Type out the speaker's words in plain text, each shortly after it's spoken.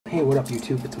Hey, what up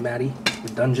YouTube? It's Matty,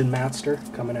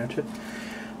 TheDungeonMattster, coming at you.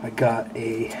 I got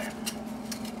a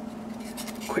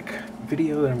quick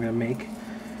video that I'm going to make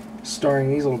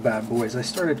starring these little bad boys. I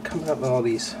started coming up with all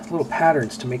these little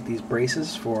patterns to make these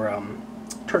braces for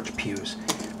church pews.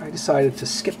 I decided to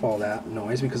skip all that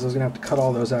noise because I was going to have to cut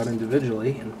all those out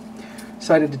individually, and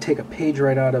decided to take a page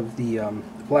right out of the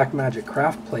Black Magic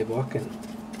Craft playbook and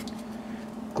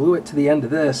glue it to the end of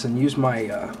this and use my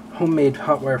homemade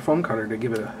hot wire foam cutter to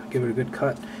give it a good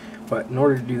cut. But in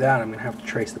order to do that, I'm going to have to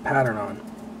trace the pattern on.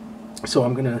 So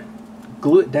I'm going to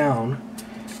glue it down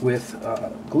with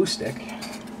a glue stick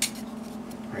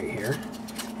right here,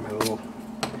 my little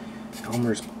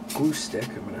Elmer's glue stick.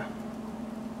 I'm going to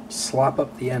slop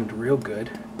up the end real good,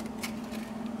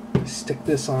 stick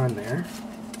this on there,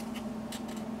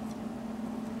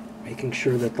 making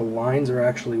sure that the lines are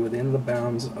actually within the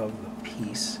bounds of the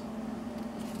piece.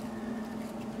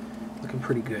 Looking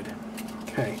pretty good.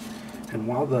 Okay, and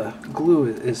while the glue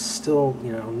is still,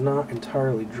 not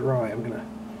entirely dry, I'm going to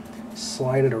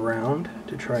slide it around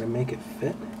to try to make it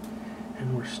fit.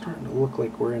 And we're starting to look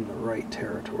like we're in the right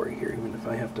territory here, even if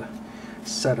I have to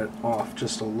set it off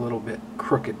just a little bit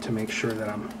crooked to make sure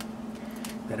that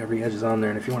every edge is on there.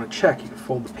 And if you want to check, you can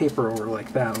fold the paper over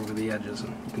like that over the edges,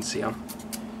 and you can see I'm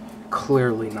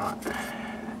clearly not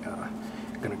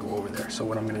going to go over there. So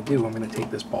what I'm going to do, I'm going to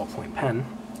take this ballpoint pen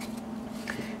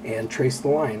and trace the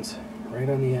lines right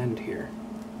on the end here.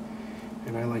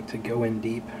 And I like to go in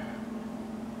deep,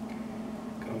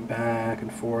 go back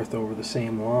and forth over the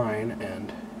same line,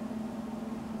 and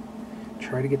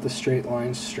try to get the straight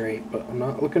lines straight. But I'm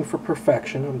not looking for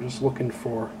perfection, I'm just looking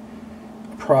for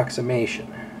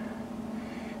approximation.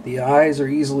 The eyes are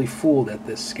easily fooled at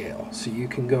this scale, so you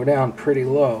can go down pretty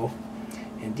low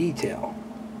in detail.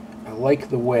 I like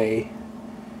the way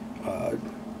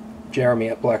Jeremy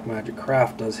at Black Magic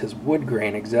Craft does his wood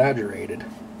grain exaggerated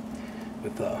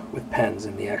with pens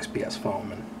in the XPS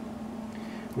foam, and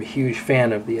I'm a huge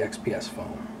fan of the XPS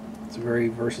foam. It's very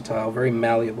versatile, very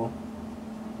malleable.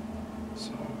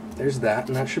 So there's that,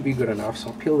 and that should be good enough. So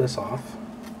I'll peel this off,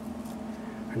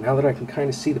 and now that I can kind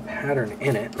of see the pattern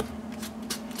in it,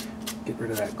 get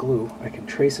rid of that glue, I can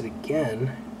trace it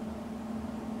again.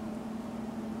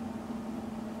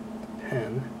 The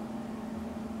pen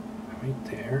right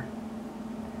there.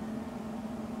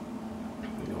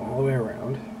 Go all the way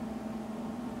around.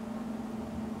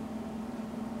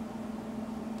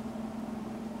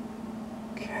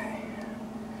 Okay.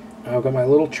 Now I've got my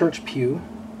little church pew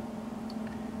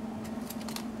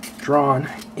drawn,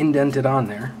 indented on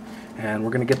there, and we're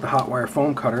going to get the hot wire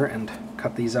foam cutter and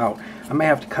cut these out. I may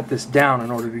have to cut this down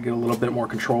in order to get a little bit more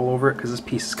control over it because this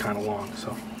piece is kind of long,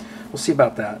 so we'll see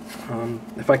about that.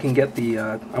 If I can get the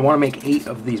I want to make 8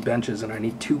 of these benches, and I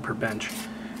need 2 per bench.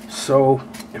 So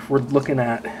if we're looking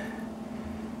at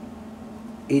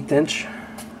 1/8 inch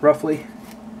roughly,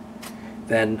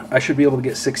 then I should be able to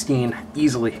get 16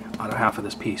 easily out of half of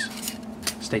this piece.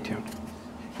 Stay tuned.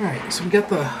 Alright, so we got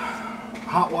the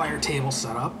hot wire table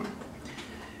set up,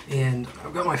 and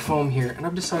I've got my foam here, and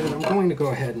I've decided I'm going to go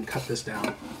ahead and cut this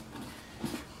down.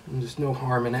 And there's no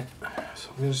harm in it. So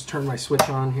I'm going to just turn my switch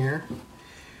on here.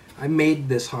 I made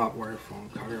this hot wire foam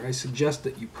cutter. I suggest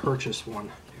that you purchase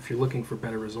one if you're looking for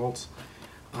better results.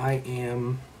 I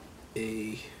am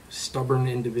a stubborn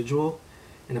individual,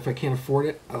 and if I can't afford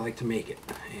it, I like to make it.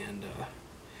 And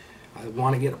I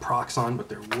want to get a Proxon, but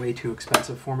they're way too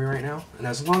expensive for me right now. And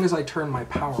as long as I turn my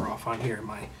power off on here,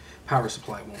 my power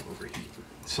supply won't overheat.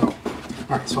 So,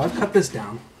 alright, so I've cut this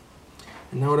down.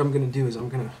 And now what I'm going to do is I'm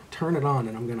going to turn it on,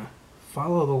 and I'm going to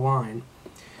follow the line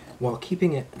while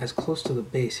keeping it as close to the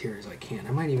base here as I can.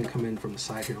 I might even come in from the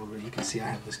side here a little bit. You can see I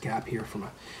have this gap here from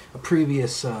a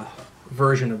previous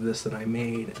version of this that I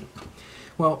made. And,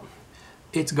 well,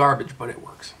 it's garbage, but it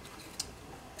works.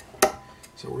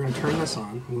 So we're going to turn this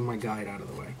on, move my guide out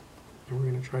of the way, and we're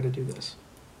going to try to do this.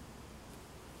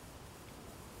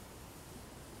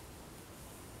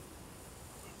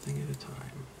 One thing at a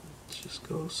time. Let's just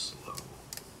go slow.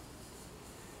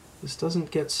 This doesn't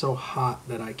get so hot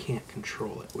that I can't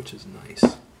control it, which is nice.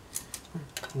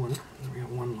 We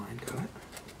got one line cut.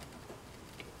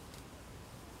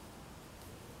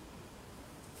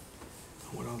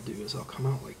 What I'll do is I'll come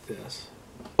out like this,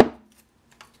 get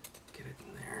it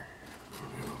in there,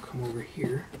 and I'll come over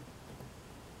here,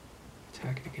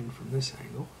 attack it again from this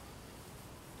angle.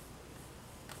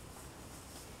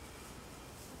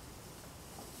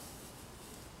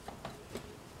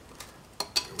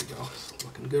 There we go. It's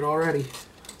looking good already.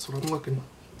 That's what I'm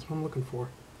looking for.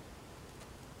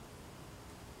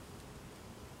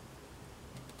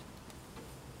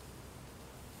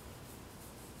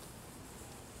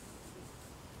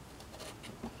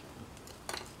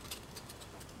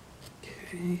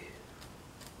 Okay.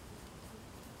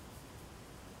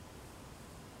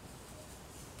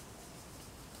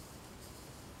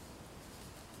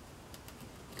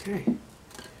 Okay.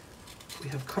 We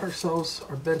have cut ourselves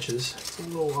our benches. It's a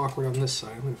little awkward on this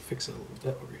side. I'm going to fix it a little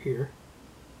bit over here.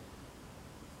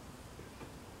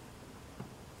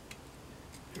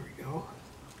 There we go.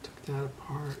 Took that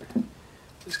apart.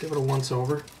 Just give it a once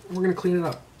over. And we're going to clean it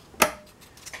up.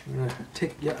 I'm going to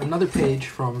take yet another page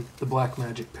from the Black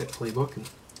Magic Pit playbook and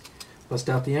bust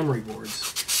out the emery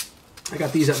boards. I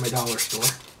got these at my dollar store.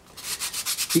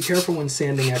 Be careful when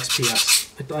sanding XPS.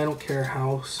 I don't care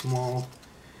how small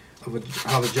of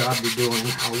how the job you're doing,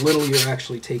 how little you're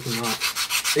actually taking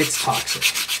off. It's toxic.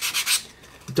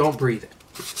 Don't breathe it.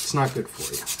 It's not good for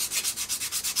you.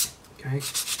 Okay?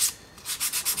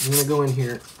 I'm going to go in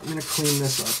here. I'm going to clean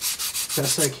this up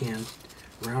best I can.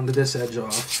 Round this edge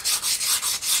off.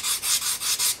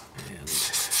 And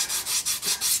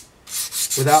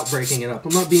without breaking it up.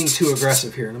 I'm not being too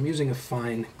aggressive here, and I'm using a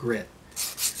fine grit.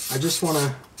 I just want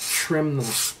to trim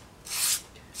the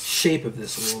shape of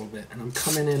this a little bit, and I'm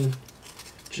coming in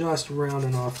just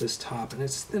rounding off this top, and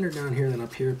it's thinner down here than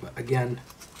up here, but again,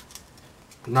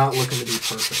 not looking to be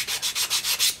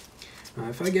perfect. Now,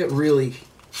 if I get really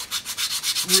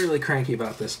cranky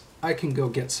about this, I can go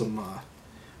get some I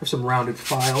have some rounded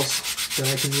files that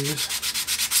I can use,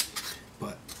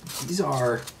 but these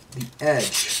are the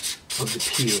edge of the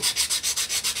pew,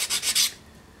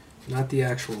 not the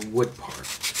actual wood part.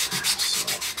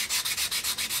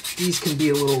 These can be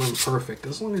a little imperfect,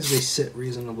 as long as they sit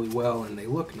reasonably well and they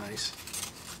look nice.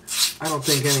 I don't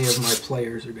think any of my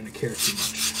players are going to care too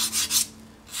much.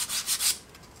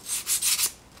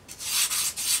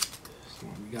 So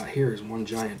what we got here is one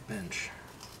giant bench.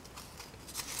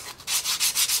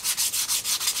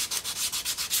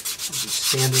 I'm just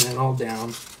sanding it all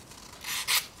down.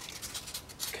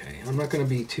 Okay, I'm not going to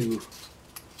be too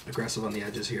aggressive on the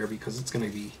edges here because it's going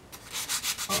to be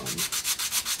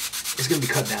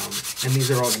cut down, and these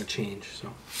are all going to change.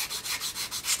 So,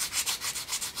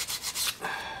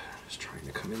 just trying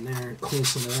to come in there and clean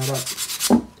some of that up.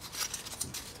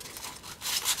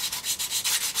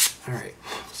 All right,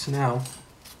 so now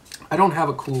I don't have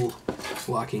a cool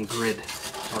blocking grid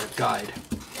or guide,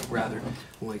 rather,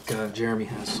 like Jeremy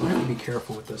has. So I have to be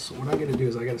careful with this. So what I got to do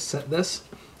is I got to set this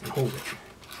and hold it.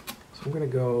 So I'm going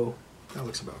to go. That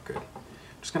looks about good. I'm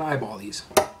just going to eyeball these,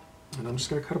 and I'm just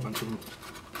going to cut a bunch of them.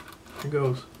 Here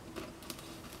goes.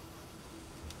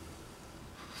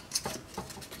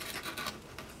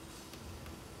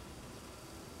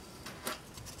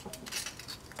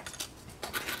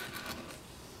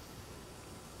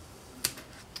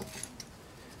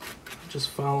 Just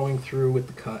following through with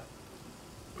the cut,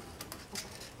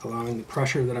 allowing the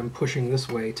pressure that I'm pushing this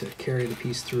way to carry the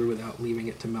piece through without leaving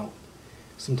it to melt.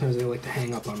 Sometimes they like to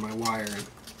hang up on my wire and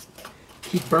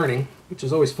keep burning, which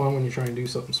is always fun when you're trying to do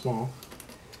something small.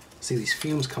 See these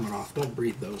fumes coming off. Don't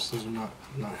breathe those. Those are not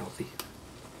healthy.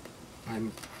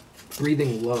 I'm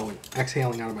breathing low and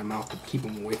exhaling out of my mouth to keep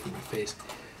them away from my face.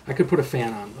 I could put a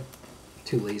fan on, but I'm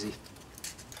too lazy.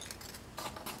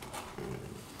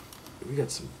 We got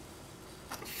some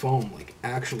foam like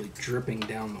actually dripping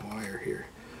down the wire here.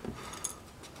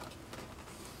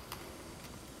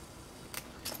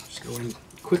 Just go in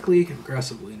quickly and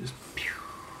aggressively, just pew,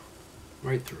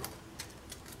 right through.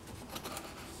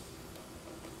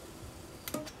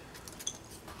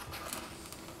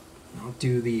 I'll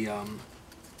do the,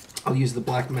 I'll use the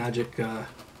Black Magic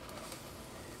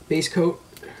base coat.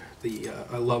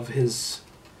 I love his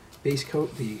base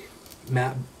coat, the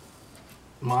matte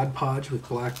Mod Podge with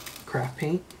black craft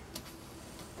paint.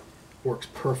 Works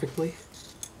perfectly.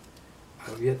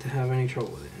 I've yet to have any trouble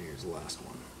with it. And here's the last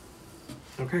one.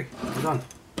 Okay, we're done.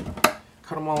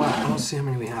 Cut them all out. Let's see how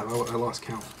many we have. I lost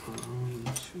count. 1,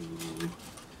 2, 3,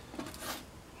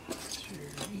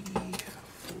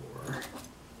 4,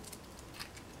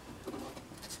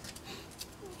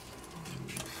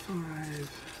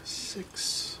 5,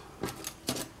 6,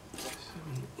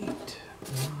 7, 8,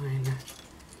 9,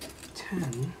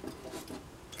 10,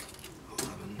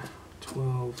 11,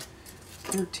 12,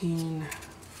 13,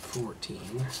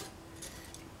 14,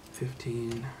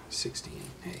 15, 16.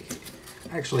 Hey,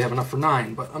 I actually have enough for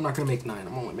 9, but I'm not going to make 9.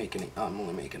 I'm only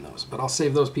making those. But I'll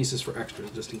save those pieces for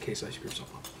extras just in case I screw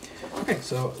something up. Okay,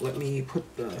 so let me put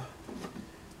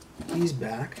these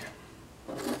back.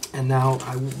 And now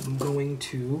I'm going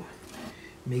to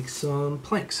make some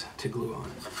planks to glue on,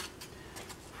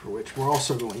 for which we're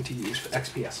also going to use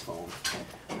XPS foam.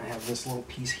 And I have this little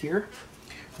piece here.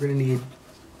 We're going to need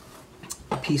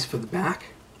a piece for the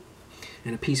back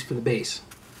and a piece for the base.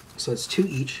 So it's 2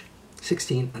 each.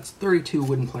 16, that's 32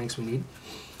 wooden planks we need.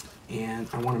 And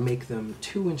I want to make them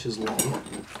 2 inches long.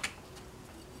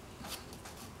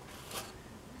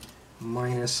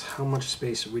 Minus how much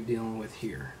space are we dealing with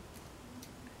here?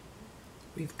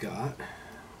 We've got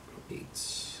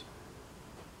 8s.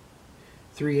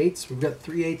 3/8. We've got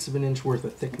 3/8 of an inch worth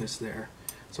of thickness there.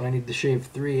 So I need to shave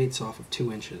 3/8 off of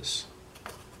 2 inches.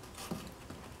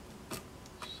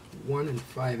 So 1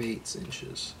 5/8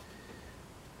 inches.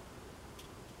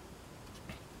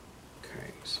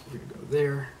 Okay, so we're gonna go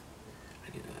there. I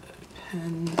need a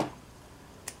pen.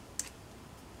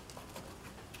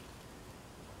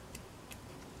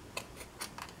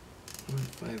 And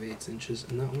 5/8 inches,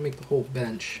 and that will make the whole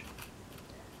bench.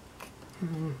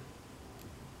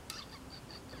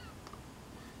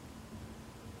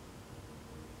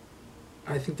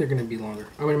 I think they're going to be longer.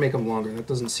 I'm going to make them longer. That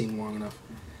doesn't seem long enough.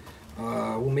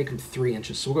 We'll make them 3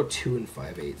 inches, so we'll go 2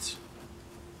 5/8.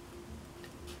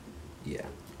 Yeah,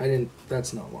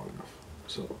 that's not long enough.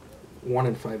 So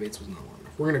 1 5/8 was not long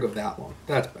enough. We're going to go that long.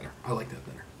 That's better. I like that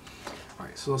better. All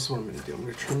right, so this is what I'm going to do. I'm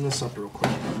going to trim this up real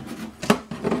quick.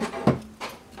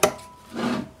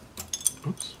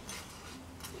 Oops.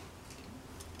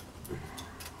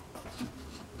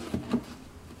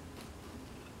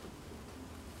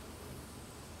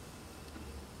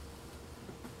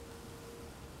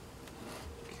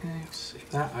 Okay, let's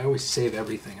save that. I always save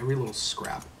everything, every little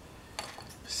scrap.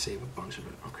 Save a bunch of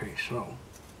it. Okay, so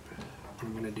what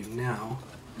I'm going to do now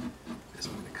is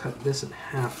I'm going to cut this in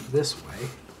half this way.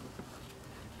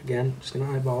 Again, just going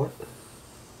to eyeball it.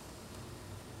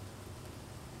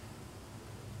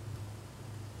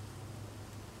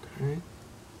 Okay.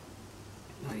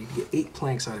 Now you get 8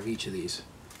 planks out of each of these.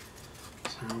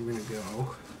 So I'm going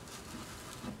to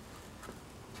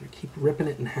keep ripping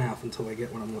it in half until I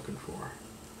get what I'm looking for.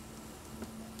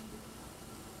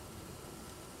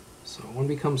 So 1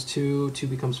 becomes 2, 2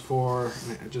 becomes 4,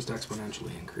 and it just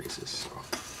exponentially increases. So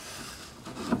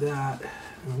that,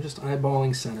 and I'm just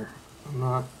eyeballing center. I'm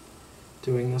not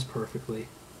doing this perfectly.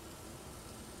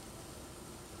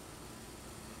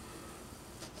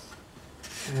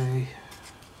 Okay.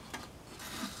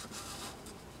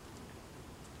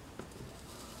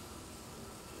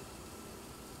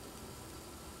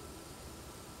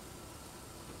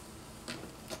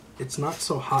 It's not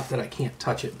so hot that I can't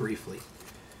touch it briefly.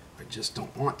 I just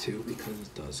don't want to because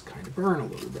it does kind of burn a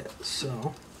little bit.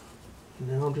 So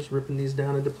now I'm just ripping these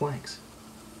down into planks.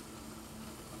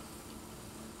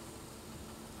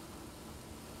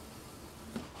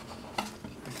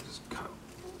 Just cut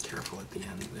careful at the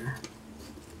end there.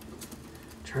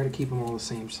 Try to keep them all the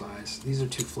same size. These are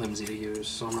too flimsy to use,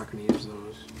 so I'm not going to use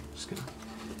those. I'm just going to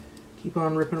keep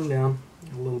on ripping them down.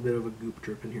 A little bit of a goop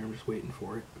drip in here. I'm just waiting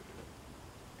for it.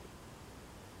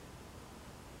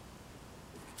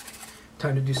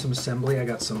 Time to do some assembly. I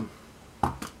got some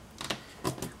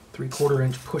 3/4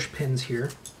 inch push pins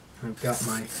here. I've got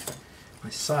my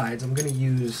sides. I'm going to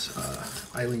use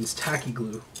Eileen's tacky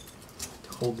glue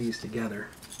to hold these together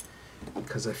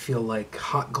because I feel like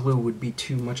hot glue would be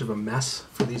too much of a mess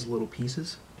for these little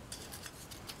pieces.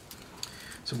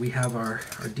 So we have our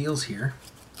deals here,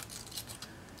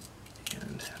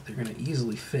 and they're going to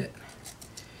easily fit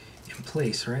in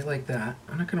place right like that.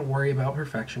 I'm not going to worry about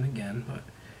perfection again, but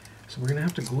so we're going to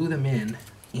have to glue them in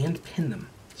and pin them.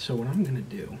 So what I'm going to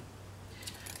do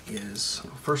is,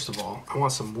 first of all, I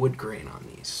want some wood grain on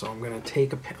these. So I'm going to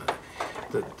take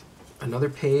another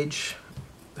page.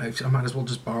 I might as well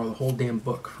just borrow the whole damn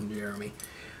book from Jeremy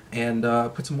and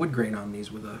put some wood grain on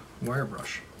these with a wire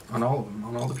brush on all of them,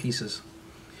 on all the pieces.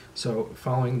 So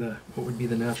following what would be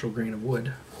the natural grain of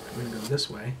wood, I'm going to go this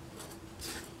way.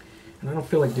 And I don't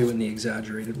feel like doing the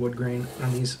exaggerated wood grain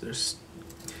on these. There's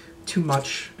too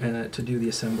much to do the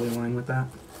assembly line with that.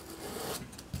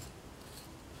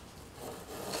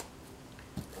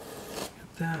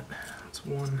 Got that. That's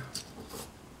one.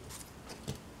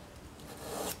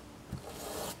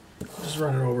 Just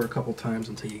run it over a couple times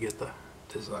until you get the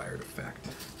desired effect.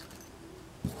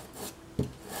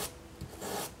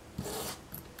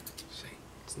 See,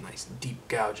 it's nice deep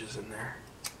gouges in there.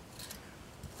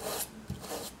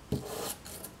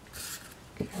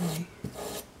 Okay.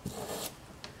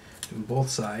 Doing both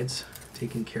sides,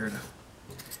 taking care of that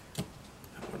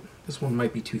one. This one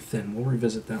might be too thin. We'll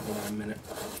revisit that one in a minute.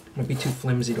 Might be too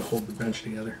flimsy to hold the bench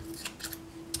together.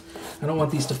 I don't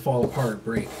want these to fall apart or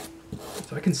break.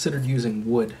 So I considered using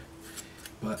wood,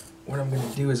 but what I'm going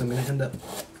to do is I'm going to end up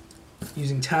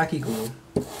using tacky glue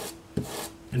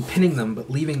and pinning them, but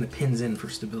leaving the pins in for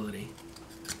stability.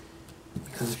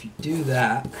 Because if you do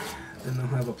that, then they'll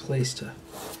have a place to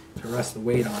rest the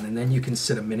weight on, and then you can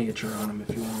sit a miniature on them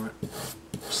if you want.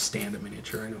 stand a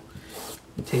miniature. I know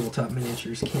tabletop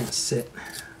miniatures can't sit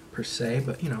per se,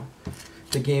 but you know,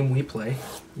 the game we play,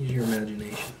 use your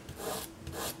imagination.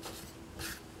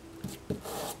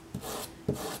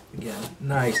 Again,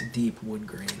 nice deep wood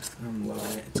grain. I'm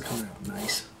loving it. It's coming out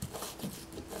nice.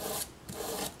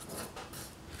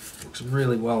 Works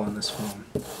really well on this foam.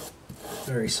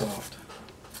 Very soft.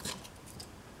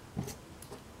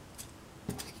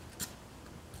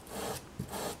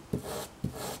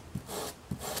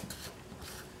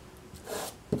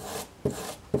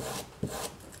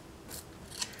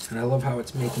 And I love how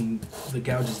it's making the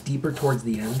gouges deeper towards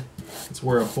the end. It's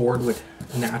where a board would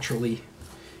naturally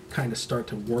kind of start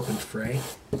to warp and fray.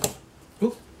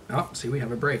 Oop. Oh, see, we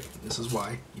have a break. This is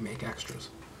why you make extras.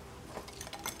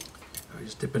 I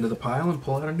just dip into the pile and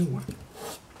pull out a new one.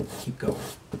 Keep going.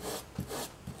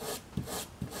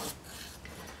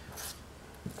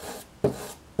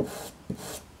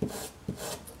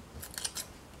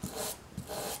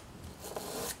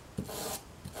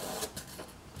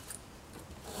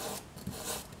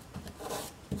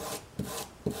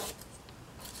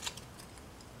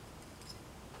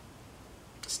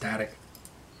 Static.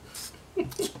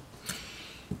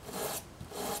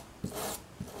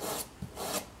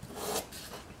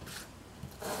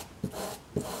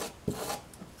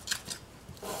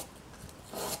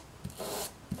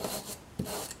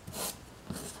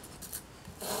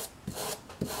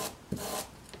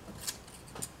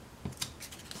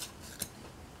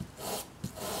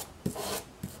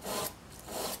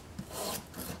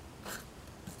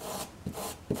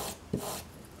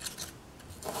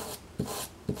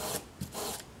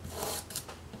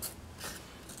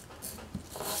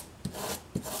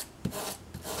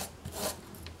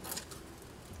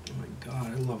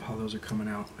 How those are coming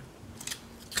out.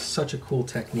 Such a cool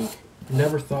technique.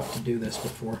 Never thought to do this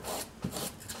before.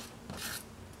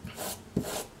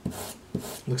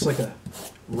 Looks like a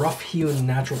rough-hewn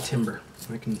natural timber.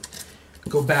 I can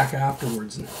go back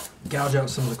afterwards and gouge out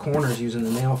some of the corners using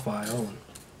the nail file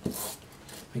and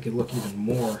make it look even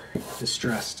more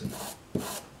distressed and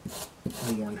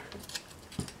worn.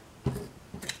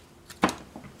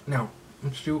 Now,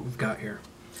 let's see what we've got here.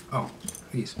 Oh,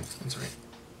 these. That's right.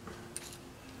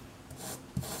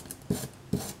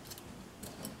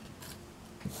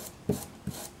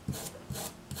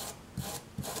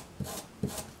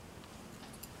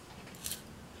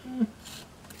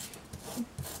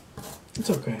 It's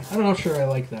okay. I'm not sure I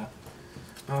like that.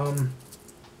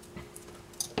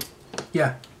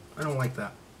 Yeah, I don't like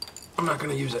that. I'm not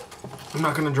going to use it. I'm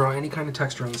not going to draw any kind of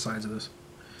texture on the sides of this.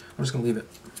 I'm just going to leave it.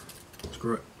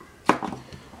 Screw it.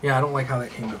 Yeah, I don't like how that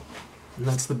came out. And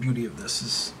that's the beauty of this,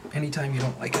 is anytime you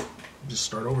don't like it, just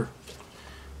start over.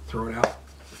 Throw it out.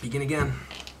 Begin again.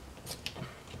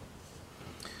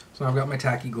 So I've got my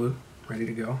tacky glue ready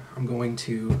to go. I'm going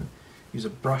to use a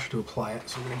brush to apply it.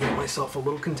 So I'm going to get myself a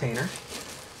little container.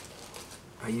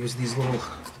 I use these little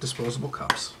disposable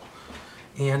cups.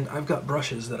 And I've got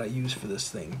brushes that I use for this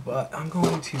thing, but I'm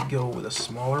going to go with a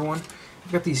smaller one.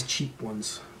 I've got these cheap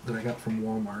ones that I got from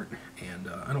Walmart, and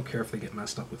I don't care if they get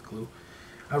messed up with glue.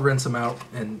 I rinse them out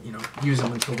and, you know, use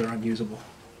them until they're unusable.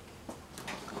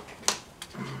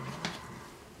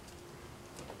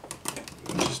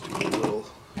 Just do a little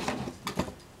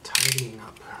tidying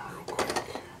up real quick.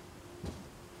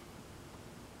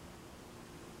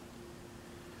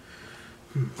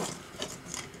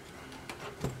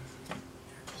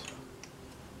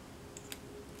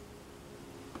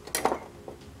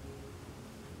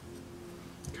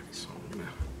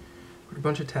 A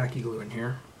bunch of tacky glue in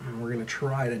here, and we're going to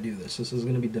try to do this. This is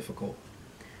going to be difficult.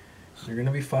 They're going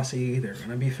to be fussy, they're going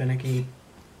to be finicky.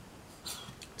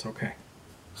 It's okay.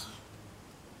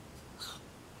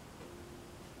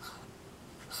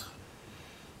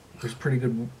 There's a pretty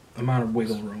good amount of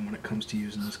wiggle room when it comes to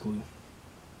using this glue.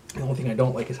 The only thing I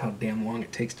don't like is how damn long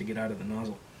it takes to get out of the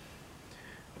nozzle.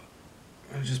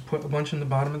 I just put a bunch in the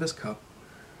bottom of this cup.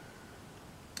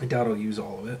 I doubt I'll use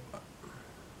all of it. I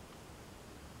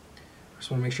just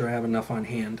want to make sure I have enough on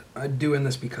hand. I'm doing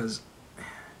this because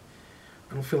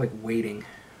I don't feel like waiting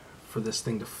for this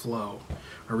thing to flow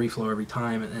or reflow every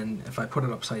time, and if I put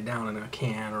it upside down in a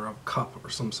can or a cup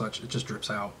or some such, it just drips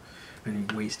out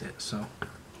and you waste it. So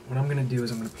what I'm going to do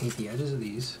is I'm going to paint the edges of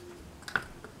these a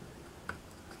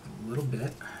little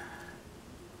bit.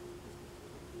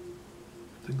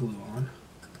 Put the glue on.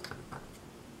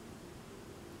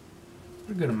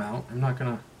 A good amount. I'm not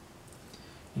going to,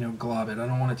 you know, glob it. I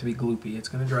don't want it to be gloopy. It's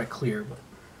going to dry clear, but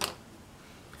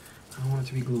I don't want it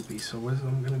to be gloopy. So what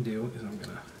I'm going to do is I'm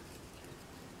going to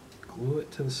glue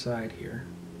it to the side here,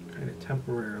 kind of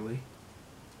temporarily,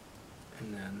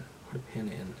 and then put a pin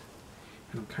in.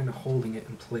 And I'm kind of holding it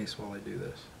in place while I do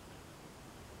this.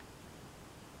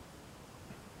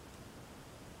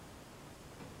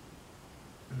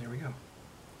 And there we go.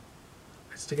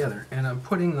 It's together. And I'm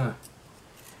putting the, I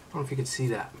don't know if you can see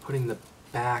that, I'm putting the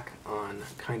back on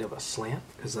kind of a slant,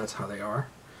 because that's how they are.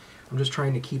 I'm just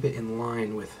trying to keep it in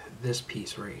line with this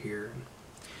piece right here. And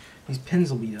these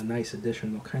pins will be a nice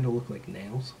addition. They'll kind of look like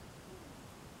nails.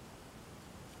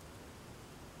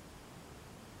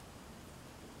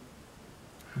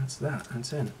 That's that.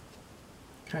 That's in.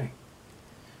 Okay.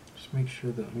 Just make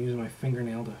sure that I'm using my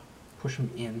fingernail to push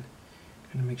them in.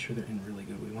 Kind of make sure they're in really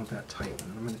good. We want that tight. And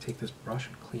then I'm going to take this brush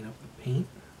and clean up the paint.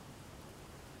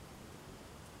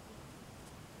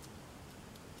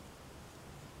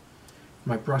 If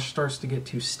my brush starts to get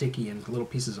too sticky and little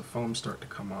pieces of foam start to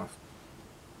come off,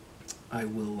 I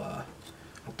will I'll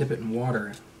dip it in water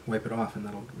and wipe it off, and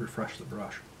that'll refresh the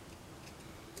brush.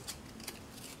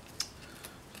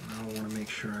 Now I want to make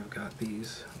sure I've got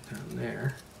these down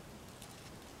there.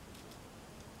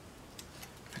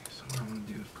 Okay, so what I'm going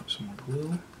to do is put some more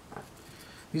glue.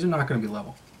 These are not going to be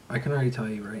level. I can already tell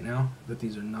you right now that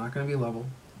these are not going to be level.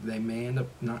 They may end up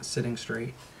not sitting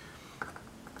straight.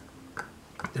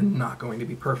 They're not going to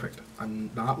be perfect.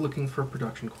 I'm not looking for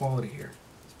production quality here.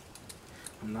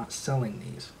 I'm not selling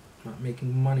these. I'm not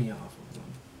making money off of them.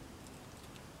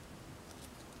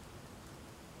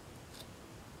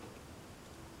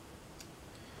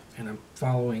 And I'm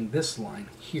following this line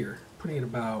here, putting it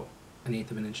about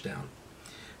 1/8 of an inch down.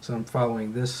 So I'm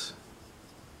following this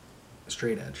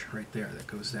straight edge right there that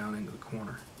goes down into the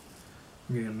corner.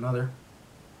 I'm getting another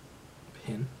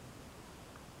pin.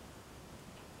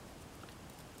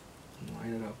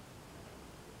 Line it up.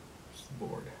 It's the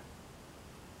board.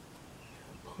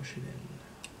 Push it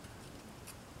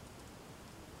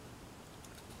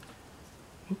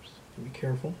in. Oops, be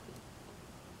careful.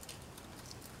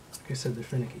 Like I said, they're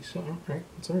finicky, so alright,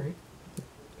 it's alright. Put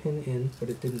the pin in, but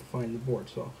it didn't find the board,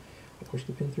 so I'll push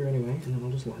the pin through anyway, and then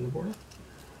I'll just line the board up.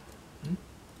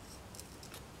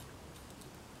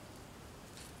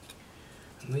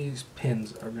 And these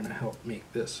pins are going to help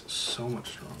make this so much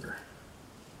stronger.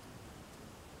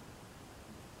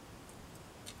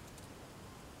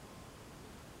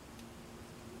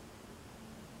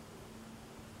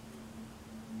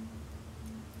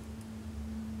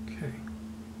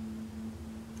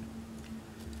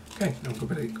 Okay, now we'll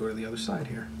go to the other side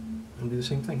here. We'll do the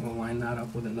same thing. We'll line that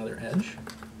up with another edge.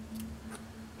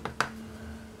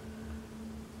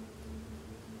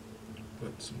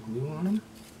 Put some glue on them.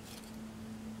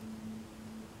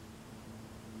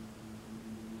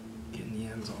 Getting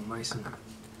the ends all nice and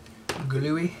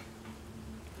gluey.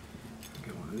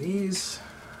 Get one of these.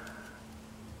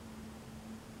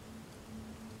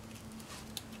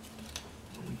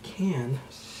 We can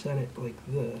set it like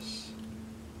this.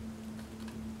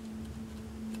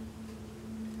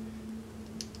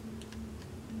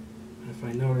 If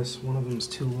I notice one of them is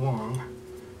too long,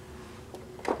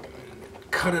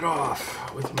 cut it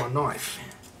off with my knife.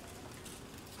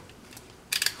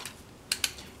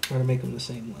 Try to make them the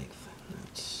same length.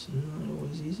 That's not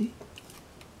always easy.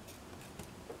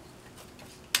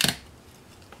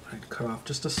 I'd cut off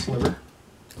just a sliver.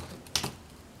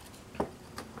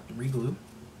 Re-glue.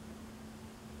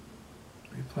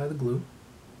 Reapply the glue.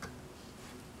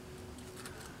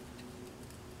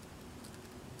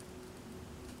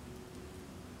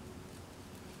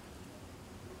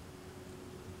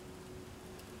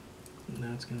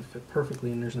 Now it's going to fit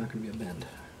perfectly, and there's not going to be a bend.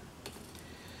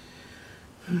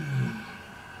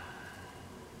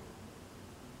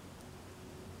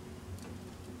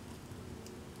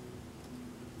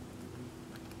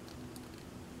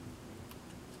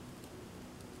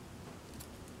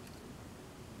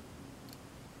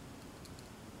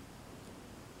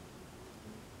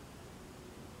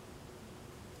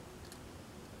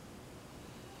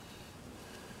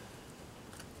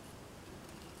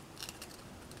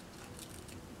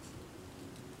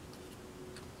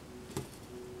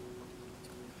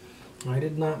 I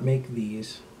did not make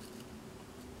these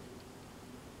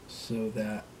so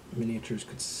that miniatures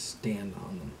could stand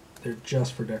on them. They're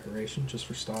just for decoration, just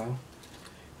for style.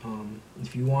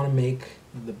 If you want to make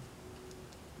the,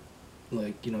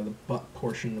 like, you know, the butt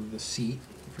portion of the seat,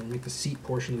 if you want to make the seat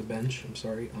portion of the bench, I'm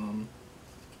sorry,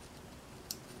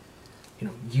 you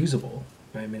know, usable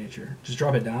by a miniature, just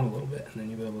drop it down a little bit, and then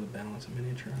you'll be able to balance a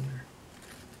miniature on there.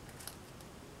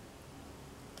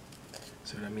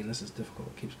 See what I mean? This is difficult.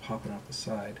 It keeps popping out the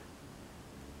side.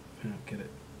 If I don't get it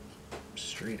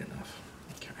straight enough.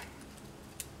 Okay.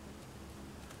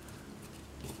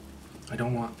 I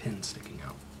don't want pins sticking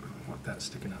out. I don't want that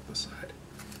sticking out the side.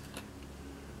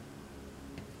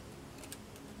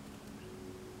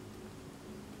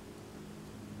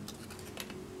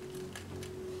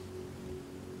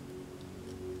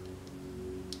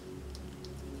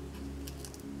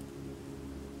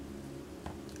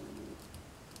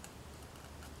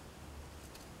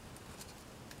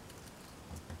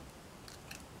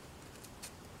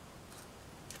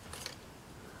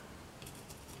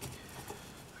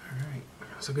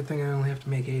 It's a good thing I only have to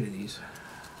make 8 of these.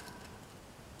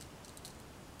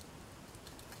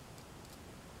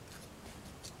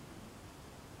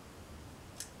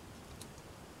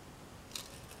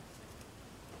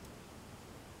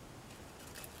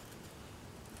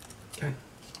 Okay,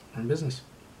 we're in business.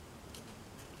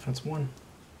 That's one.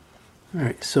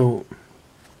 Alright, so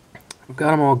I've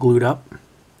got them all glued up.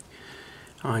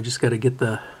 I just got to get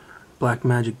the black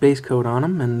magic base coat on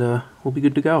them and we'll be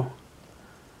good to go.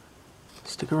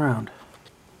 Stick around.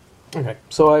 Okay,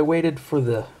 so I waited for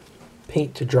the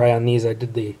paint to dry on these. I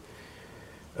did the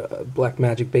black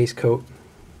magic base coat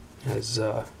as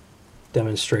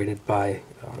demonstrated by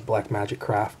Black Magic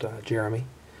Craft Jeremy.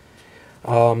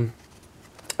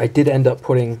 I did end up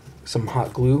putting some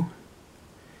hot glue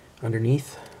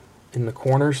underneath in the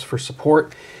corners for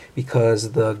support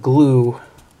because the glue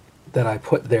that I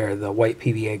put there, the white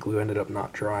PVA glue, ended up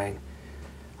not drying.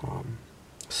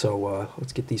 So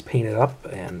let's get these painted up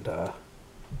and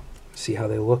see how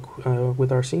they look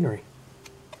with our scenery.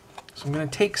 So I'm going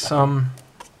to take some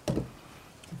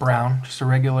brown, just a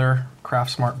regular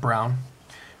Craft Smart brown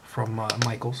from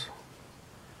Michael's,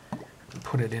 and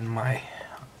put it in my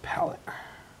palette.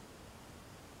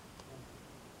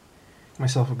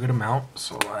 Myself a good amount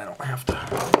so I don't have to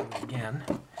do it again.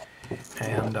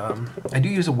 And I do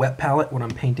use a wet palette when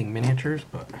I'm painting miniatures,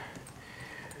 but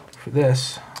for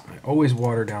this I always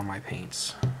water down my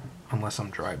paints unless I'm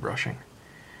dry brushing,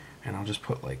 and I'll just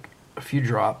put like a few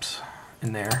drops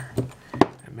in there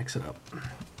and mix it up.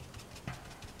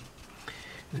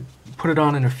 And put it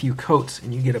on in a few coats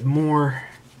and you get a more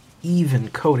even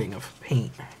coating of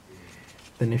paint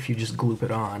than if you just gloop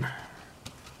it on.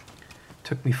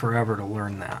 Took me forever to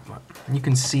learn that, but you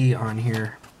can see on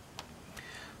here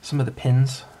some of the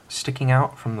pins sticking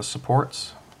out from the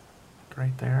supports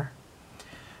right there.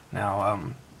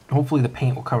 Now hopefully the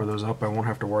paint will cover those up. I won't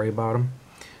have to worry about them,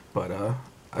 but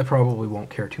I probably won't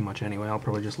care too much anyway. I'll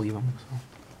probably just leave them. So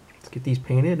let's get these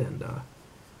painted and we'll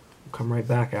come right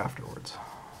back afterwards.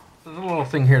 There's a little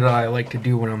thing here that I like to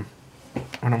do when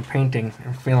I'm painting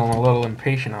and feeling a little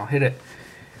impatient. I'll hit it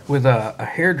with a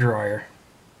hairdryer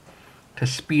to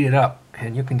speed it up,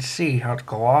 and you can see how it's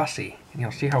glossy, and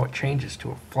you'll see how it changes to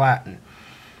a flat and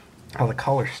how the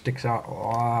color sticks out a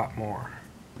lot more.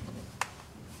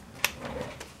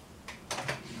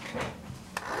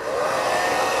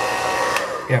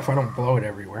 Yeah, if I don't blow it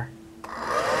everywhere.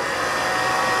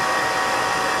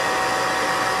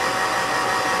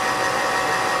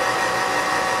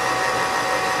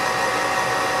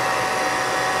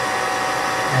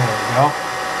 There we go.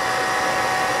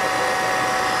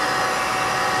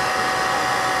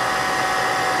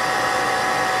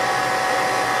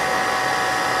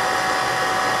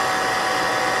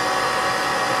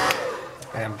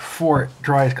 And before it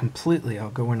dries completely, I'll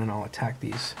go in and I'll attack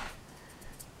these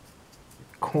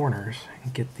corners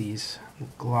and get these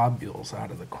globules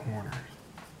out of the corners.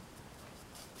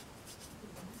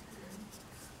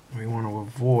 We want to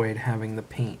avoid having the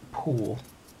paint pool.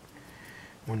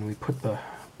 When we put the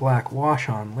black wash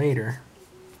on later,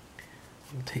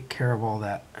 we'll take care of all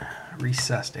that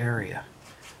recessed area.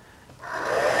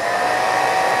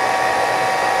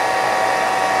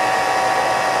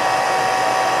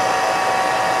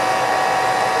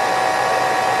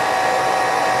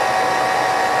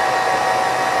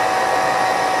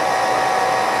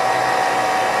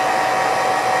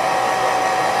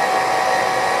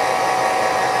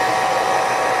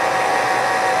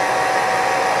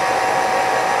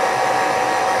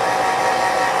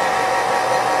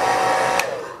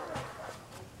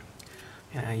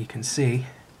 You can see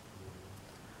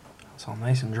it's all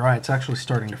nice and dry. It's actually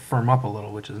starting to firm up a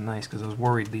little, which is nice because I was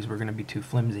worried these were going to be too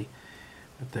flimsy.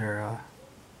 But they're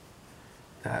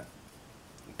that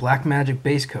Black Magic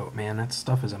base coat, man, that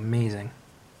stuff is amazing.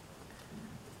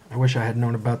 I wish I had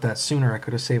known about that sooner. I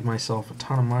could have saved myself a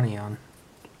ton of money on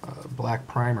black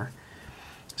primer,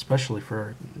 especially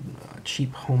for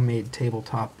cheap homemade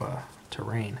tabletop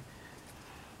terrain.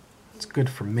 It's good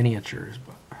for miniatures,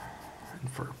 but and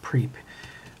for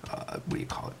what do you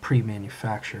call it,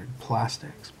 pre-manufactured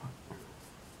plastics.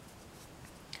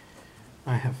 But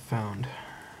I have found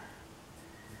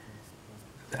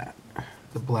that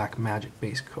the Black Magic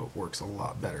base coat works a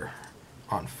lot better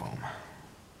on foam.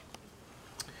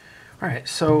 Alright,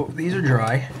 so these are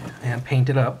dry and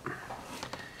painted up,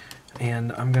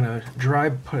 and I'm going to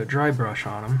put a dry brush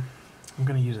on them. I'm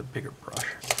going to use a bigger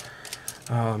brush.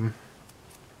 I'm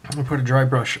going to put a dry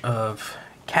brush of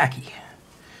khaki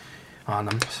on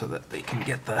them so that they can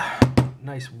get the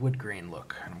nice wood grain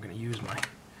look. I'm going to use my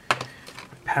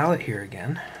palette here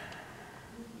again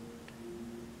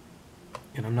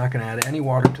And I'm not going to add any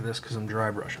water to this because I'm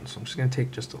dry brushing. So I'm just going to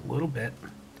take just a little bit,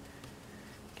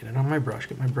 get it on my brush,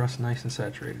 get my brush nice and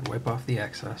saturated, wipe off the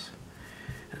excess,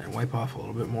 and then wipe off a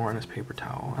little bit more on this paper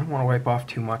towel. I don't want to wipe off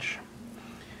too much.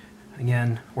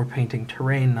 Again, we're painting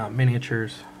terrain, not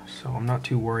miniatures, so I'm not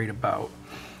too worried about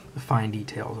the fine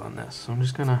details on this. So I'm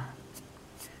just going to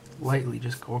lightly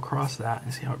just go across that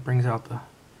and see how it brings out the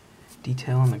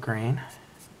detail in the grain.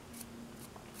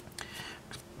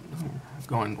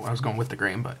 I was going with the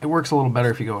grain, but it works a little better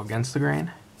if you go against the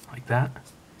grain, like that.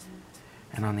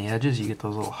 And on the edges, you get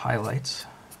those little highlights.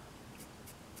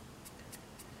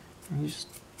 And you just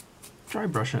dry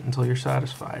brush it until you're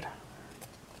satisfied.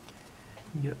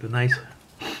 You get the nice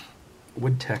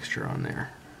wood texture on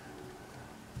there.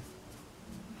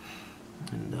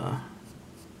 And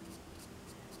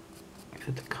get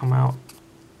it to come out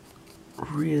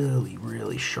really,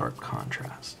 really sharp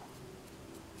contrast.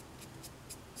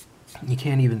 You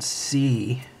can't even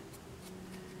see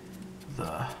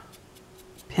the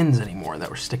pins anymore that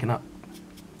were sticking up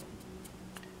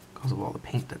because of all the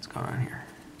paint that's gone on here.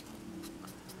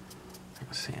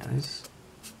 Let's see, it's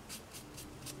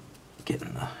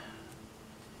getting the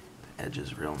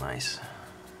edges real nice.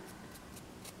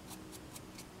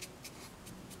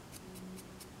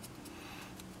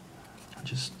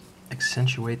 Just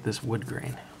accentuate this wood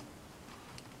grain.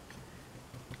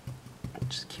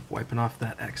 Just keep wiping off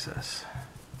that excess.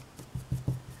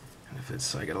 And if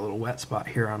it's, I got a little wet spot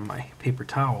here on my paper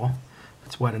towel, if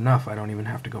it's wet enough, I don't even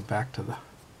have to go back to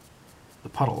the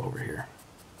puddle over here.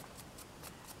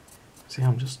 See,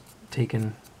 I'm just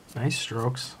taking nice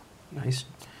strokes, nice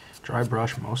dry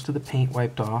brush, most of the paint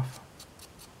wiped off,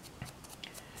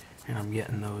 and I'm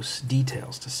getting those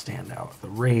details to stand out, the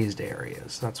raised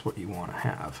areas. That's what you want to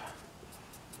have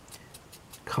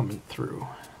coming through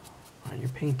on your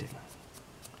painting.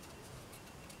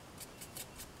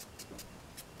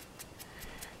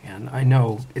 And I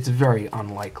know it's very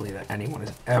unlikely that anyone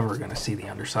is ever going to see the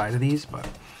underside of these, but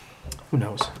who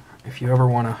knows? If you ever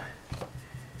want to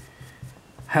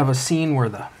have a scene where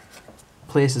the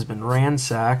place has been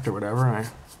ransacked or whatever, and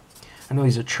I know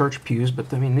these are church pews,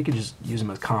 but I mean, they could just use them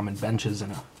as common benches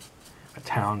in a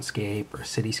townscape or a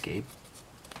cityscape,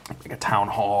 like a town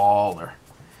hall or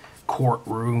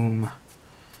courtroom,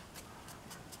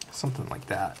 something like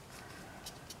that.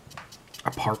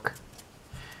 A park.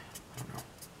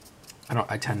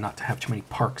 I tend not to have too many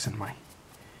parks in my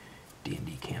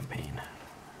D&D campaign,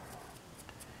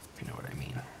 if you know what I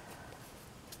mean.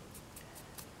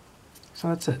 So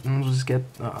that's it, and we'll just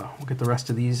get the rest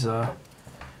of these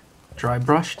dry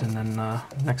brushed, and then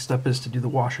next step is to do the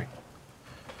washing.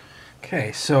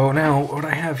 Okay, so now what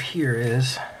I have here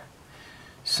is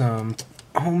some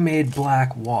homemade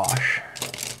black wash.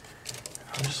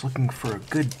 I'm just looking for a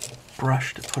good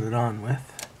brush to put it on with.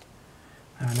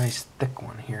 I have a nice thick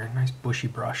one here, nice bushy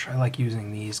brush. I like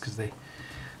using these because they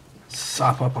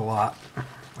sop up a lot.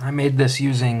 I made this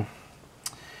using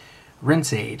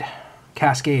Rinse Aid,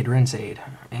 Cascade Rinse Aid,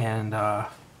 and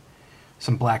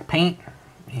some black paint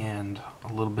and a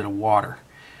little bit of water.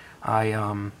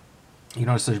 You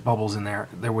notice there's bubbles in there.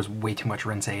 There was way too much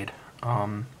Rinse Aid.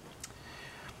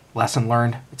 Lesson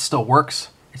learned. It still works.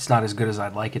 It's not as good as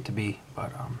I'd like it to be,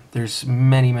 but there's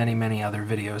many, many, many other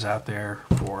videos out there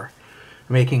for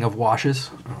making of washes.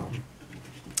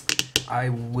 I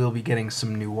will be getting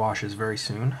some new washes very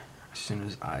soon, as soon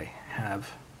as I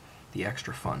have the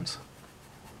extra funds.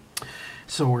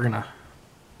 So we're gonna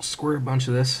squirt a bunch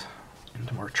of this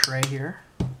into our tray here.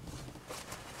 It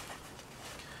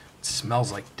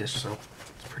smells like dish soap.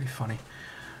 It's pretty funny.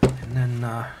 And then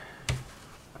I'm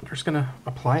just gonna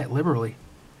apply it liberally.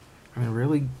 I mean,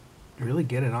 really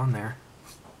get it on there.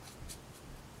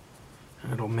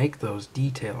 And it'll make those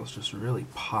details just really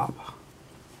pop.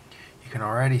 You can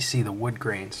already see the wood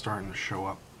grain starting to show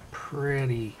up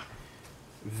pretty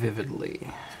vividly.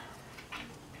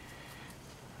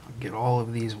 I'll get all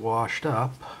of these washed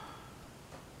up,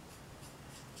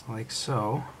 like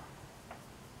so.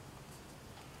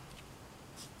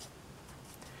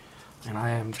 And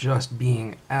I am just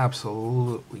being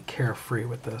absolutely carefree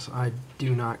with this. I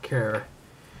do not care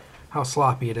how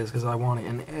sloppy it is, because I want it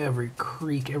in every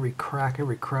creak, every crack,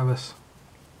 every crevice.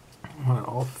 I want it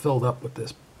all filled up with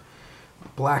this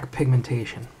black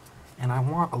pigmentation. And I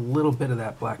want a little bit of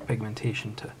that black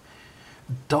pigmentation to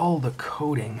dull the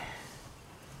coating,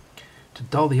 to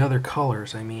dull the other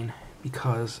colors, I mean,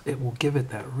 because it will give it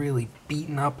that really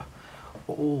beaten up,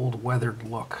 old, weathered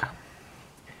look.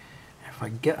 If I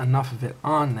get enough of it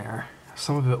on there,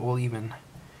 some of it will even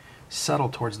settle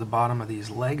towards the bottom of these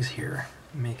legs here,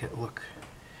 make it look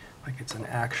like it's an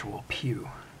actual pew.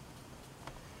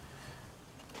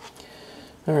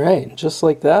 Alright, just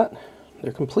like that,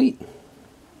 they're complete.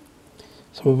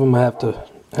 Some of them I had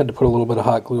to put a little bit of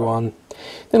hot glue on.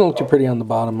 They don't look too pretty on the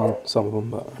bottom on some of them,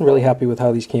 but I'm really happy with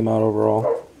how these came out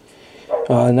overall.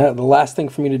 And the last thing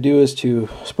for me to do is to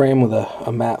spray them with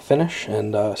a matte finish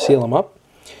and seal them up.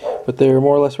 But they're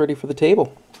more or less ready for the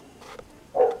table.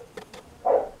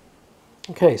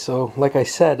 Okay, so like I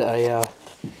said, I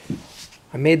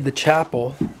made the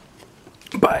chapel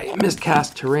by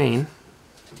Mistcast Terrain.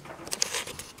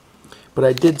 But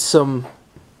I did some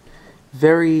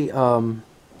very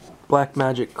black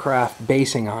magic craft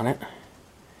basing on it.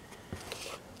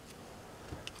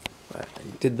 I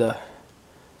did the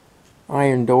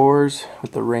iron doors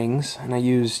with the rings, and I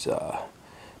used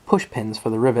push pins for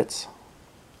the rivets.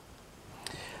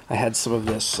 I had some of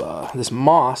this this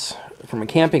moss from a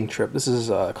camping trip. This is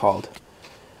called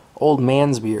Old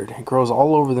Man's Beard. It grows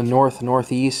all over the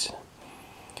northeast.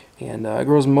 And it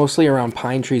grows mostly around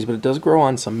pine trees, but it does grow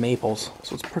on some maples,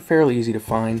 so it's fairly easy to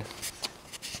find.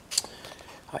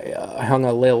 I hung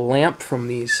a little lamp from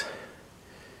these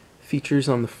features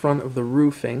on the front of the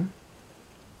roofing,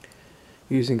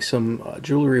 using some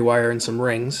jewelry wire and some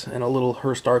rings, and a little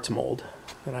Hearst Arts mold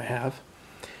that I have.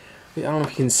 I don't know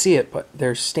if you can see it, but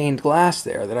there's stained glass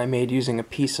there that I made using a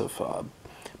piece of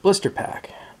blister pack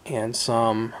and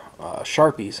some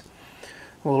Sharpies.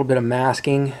 A little bit of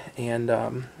masking and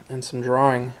some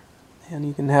drawing, and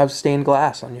you can have stained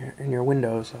glass on in your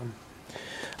windows.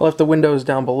 I left the windows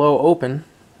down below open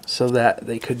so that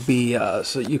they could be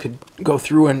so you could go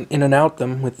through and in and out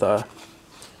them with the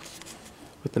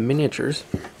miniatures.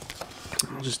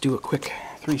 I'll just do a quick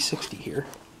 360 here.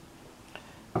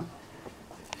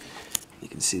 You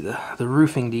can see the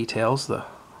roofing details, the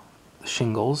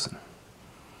shingles.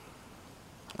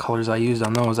 Colors I used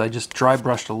on those, I just dry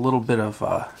brushed a little bit of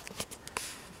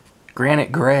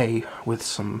granite gray with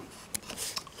some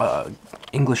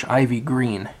English ivy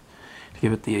green to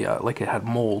give it the like it had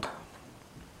mold.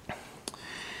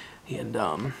 And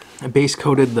I base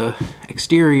coated the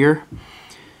exterior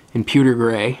in pewter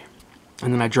gray,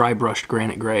 and then I dry brushed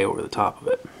granite gray over the top of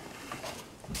it.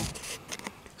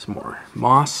 Some more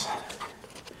moss.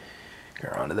 Go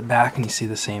around to the back and you see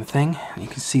the same thing. And you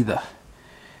can see the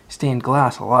stained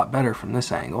glass a lot better from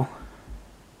this angle.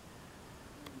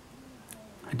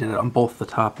 I did it on both the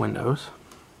top windows.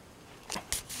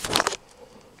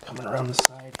 Coming around the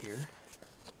side here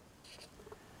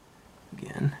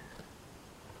again.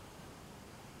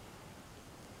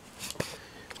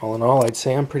 All in all, I'd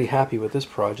say I'm pretty happy with this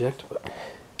project, but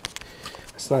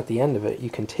that's not the end of it.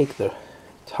 You can take the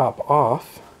top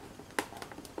off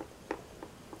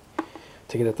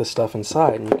to get at the stuff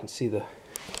inside, and you can see the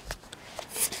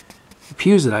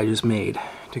pews that I just made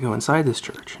to go inside this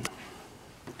church.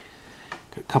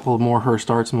 Got a couple of more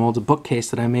Hearst Arts molds, a bookcase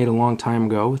that I made a long time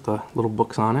ago with the little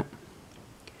books on it,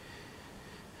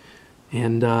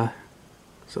 and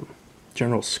some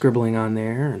general scribbling on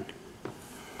there. And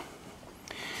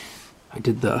I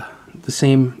did the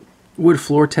same wood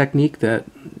floor technique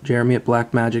that Jeremy at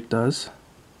Black Magic does.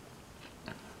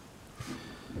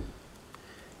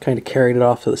 Kind of carried it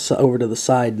off to the over to the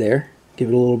side there, give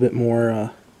it a little bit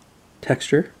more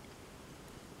texture.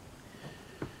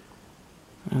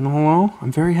 And all in all,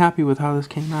 I'm very happy with how this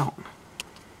came out.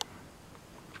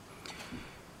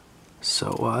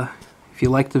 So if you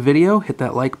liked the video, hit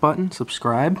that like button,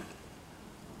 subscribe,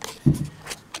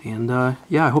 and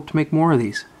yeah, I hope to make more of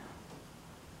these.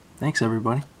 Thanks,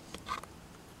 everybody.